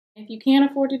If you can't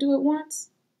afford to do it once,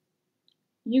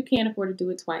 you can't afford to do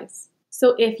it twice.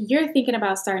 So if you're thinking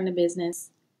about starting a business,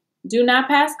 do not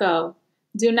pass go.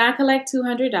 Do not collect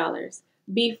 $200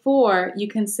 before you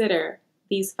consider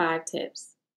these 5 tips.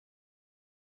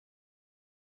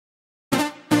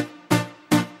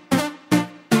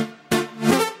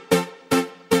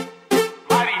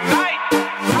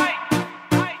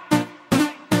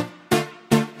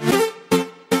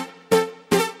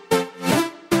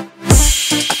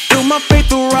 My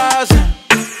faith rising.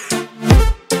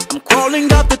 I'm crawling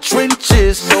out the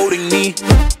trenches, holding me.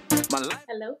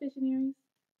 Hello, visionaries.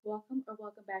 Welcome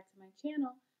back to my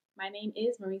channel. My name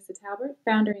is Maresa Talbert,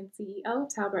 founder and CEO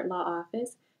of Talbert Law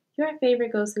Office, your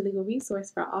favorite go-to legal resource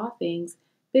for all things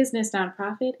business,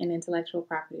 nonprofit, and intellectual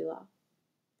property law.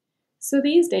 So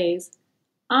these days,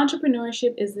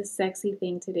 entrepreneurship is the sexy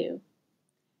thing to do.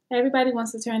 Everybody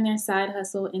wants to turn their side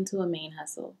hustle into a main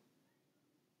hustle.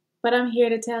 But I'm here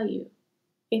to tell you,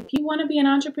 if you want to be an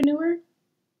entrepreneur,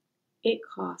 it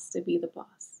costs to be the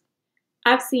boss.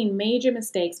 I've seen major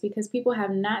mistakes because people have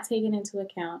not taken into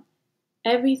account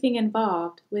everything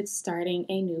involved with starting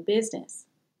a new business.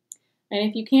 And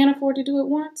if you can't afford to do it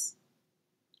once,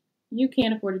 you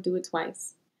can't afford to do it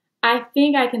twice. I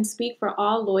think I can speak for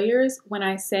all lawyers when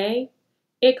I say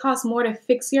it costs more to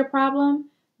fix your problem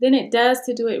than it does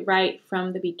to do it right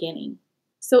from the beginning.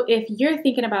 So if you're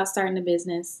thinking about starting a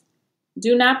business,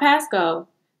 do not pass go.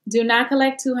 Do not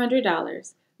collect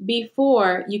 $200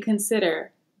 before you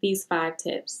consider these 5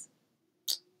 tips.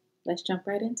 Let's jump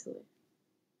right into it.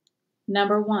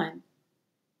 Number 1,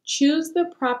 choose the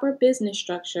proper business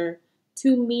structure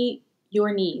to meet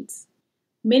your needs.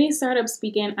 Many startups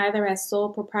begin either as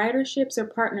sole proprietorships or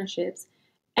partnerships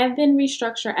and then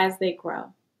restructure as they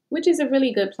grow, which is a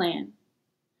really good plan.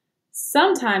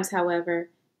 Sometimes, however,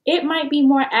 it might be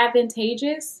more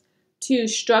advantageous to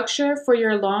structure for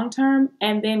your long term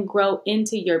and then grow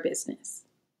into your business.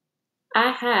 I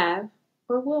have,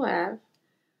 or will have,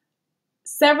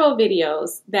 several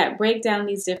videos that break down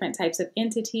these different types of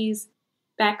entities,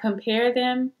 that compare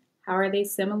them. How are they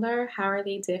similar? How are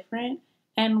they different?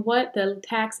 And what the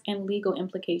tax and legal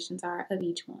implications are of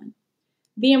each one.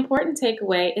 The important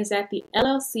takeaway is that the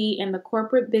LLC and the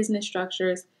corporate business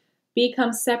structures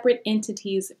become separate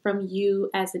entities from you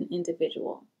as an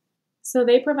individual. So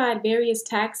they provide various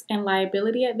tax and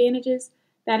liability advantages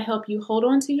that help you hold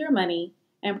on to your money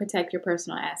and protect your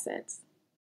personal assets.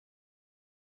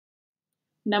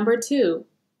 Number 2,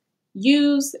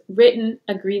 use written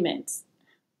agreements.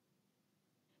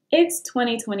 It's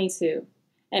 2022,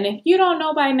 and if you don't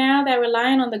know by now that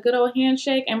relying on the good old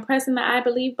handshake and pressing the I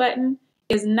believe button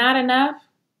is not enough,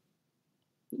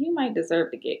 you might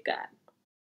deserve to get got.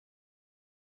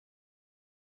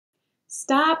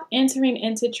 Stop entering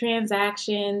into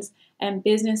transactions and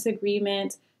business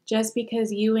agreements just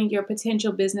because you and your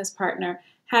potential business partner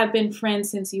have been friends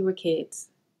since you were kids.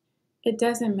 It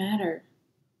doesn't matter.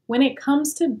 When it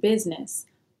comes to business,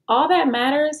 all that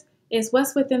matters is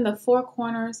what's within the 4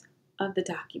 corners of the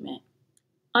document.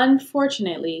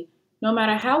 Unfortunately, no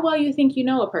matter how well you think you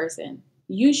know a person,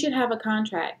 you should have a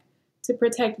contract to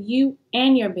protect you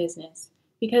and your business,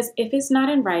 because if it's not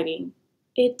in writing,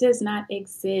 it does not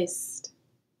exist.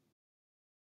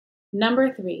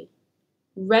 Number 3,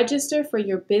 register for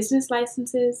your business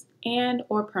licenses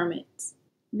and/or permits.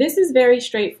 This is very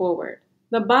straightforward.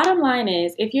 The bottom line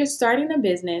is, if you're starting a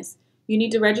business, you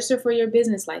need to register for your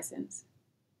business license.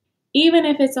 Even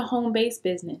if it's a home-based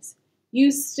business, you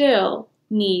still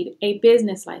need a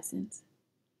business license.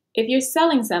 If you're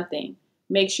selling something,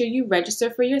 make sure you register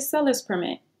for your seller's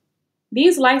permit.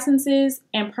 These licenses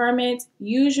and permits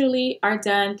usually are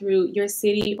done through your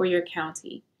city or your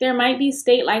county. There might be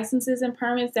state licenses and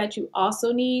permits that you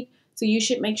also need, so you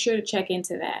should make sure to check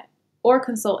into that or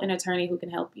consult an attorney who can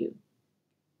help you.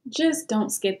 Just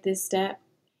don't skip this step.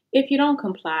 If you don't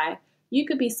comply, you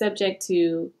could be subject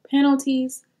to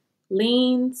penalties,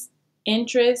 liens,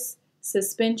 interest,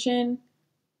 suspension,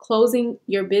 closing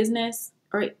your business,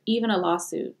 or even a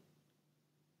lawsuit.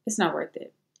 It's not worth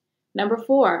it. Number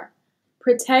 4,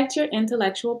 protect your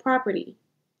intellectual property.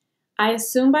 I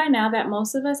assume by now that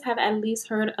most of us have at least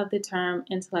heard of the term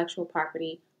intellectual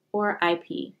property, or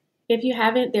IP. If you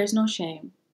haven't, there's no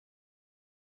shame.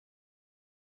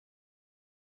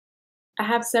 I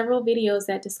have several videos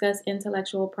that discuss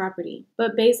intellectual property,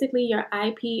 but basically your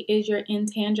IP is your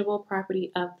intangible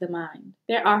property of the mind.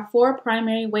 There are 4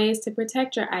 primary ways to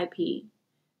protect your IP.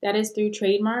 That is through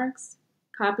trademarks,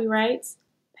 copyrights,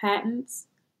 patents,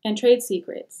 and trade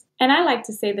secrets. And I like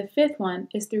to say the 5th one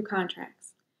is through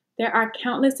contracts. There are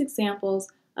countless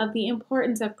examples of the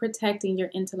importance of protecting your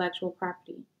intellectual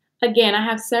property. Again, I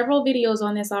have several videos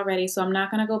on this already, so I'm not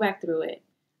going to go back through it.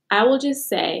 I will just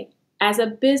say, as a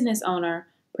business owner,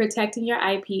 protecting your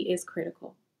IP is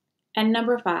critical. And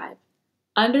number 5,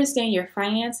 understand your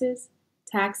finances,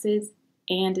 taxes,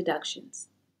 and deductions.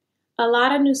 A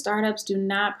lot of new startups do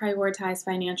not prioritize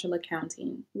financial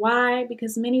accounting. Why?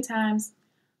 Because many times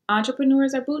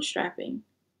entrepreneurs are bootstrapping.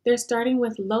 They're starting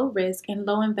with low risk and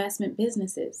low investment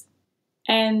businesses.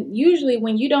 And usually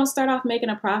when you don't start off making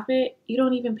a profit, you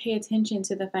don't even pay attention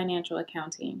to the financial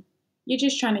accounting. You're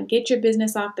just trying to get your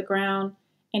business off the ground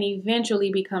and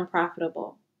eventually become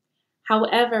profitable.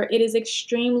 However, it is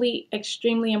extremely,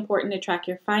 extremely important to track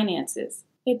your finances.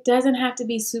 It doesn't have to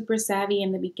be super savvy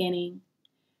in the beginning.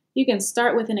 You can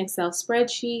start with an Excel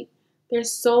spreadsheet.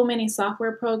 There's so many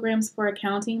software programs for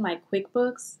accounting like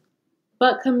QuickBooks.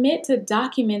 But commit to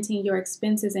documenting your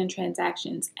expenses and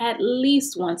transactions at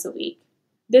least once a week.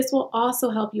 This will also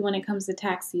help you when it comes to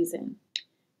tax season.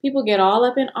 People get all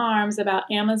up in arms about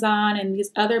Amazon and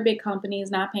these other big companies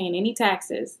not paying any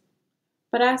taxes.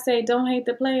 But I say don't hate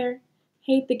the player,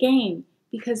 hate the game,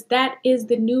 because that is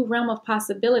the new realm of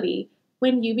possibility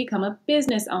when you become a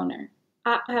business owner.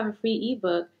 I have a free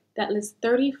ebook that lists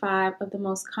 35 of the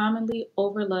most commonly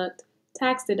overlooked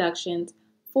tax deductions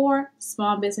for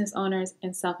small business owners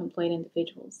and self-employed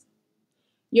individuals.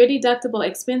 Your deductible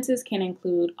expenses can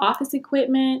include office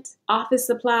equipment, office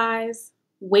supplies,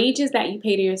 wages that you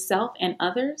pay to yourself and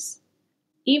others,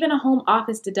 even a home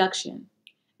office deduction.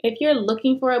 If you're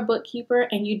looking for a bookkeeper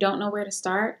and you don't know where to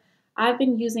start, I've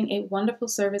been using a wonderful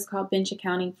service called Bench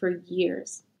Accounting for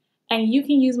years. And you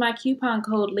can use my coupon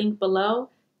code linked below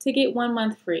to get 1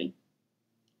 month free.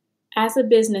 As a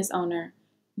business owner,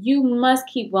 you must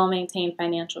keep well-maintained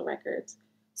financial records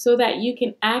so that you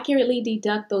can accurately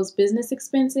deduct those business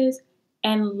expenses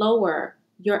and lower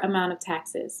your amount of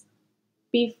taxes.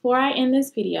 Before I end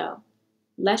this video,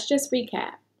 let's just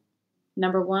recap.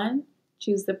 Number 1,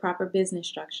 choose the proper business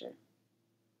structure.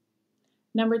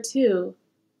 Number 2,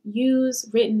 use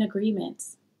written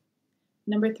agreements.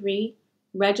 Number 3,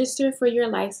 register for your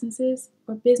licenses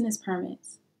or business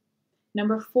permits.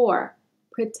 Number 4,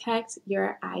 protect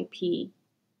your IP.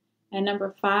 And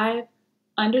number 5,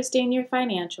 understand your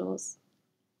financials,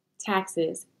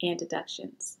 taxes, and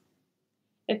deductions.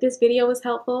 If this video was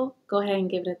helpful, go ahead and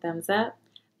give it a thumbs up.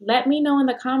 Let me know in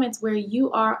the comments where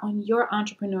you are on your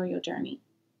entrepreneurial journey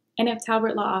and if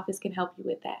Talbert Law Office can help you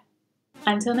with that.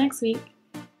 Until next week,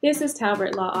 this is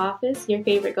Talbert Law Office, your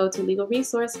favorite go-to legal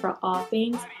resource for all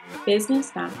things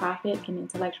business, nonprofit, and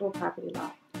intellectual property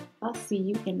law. I'll see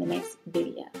you in the next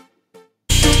video.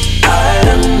 I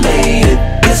done made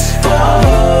it this far.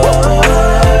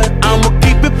 I'ma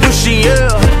keep it pushing,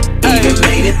 yeah.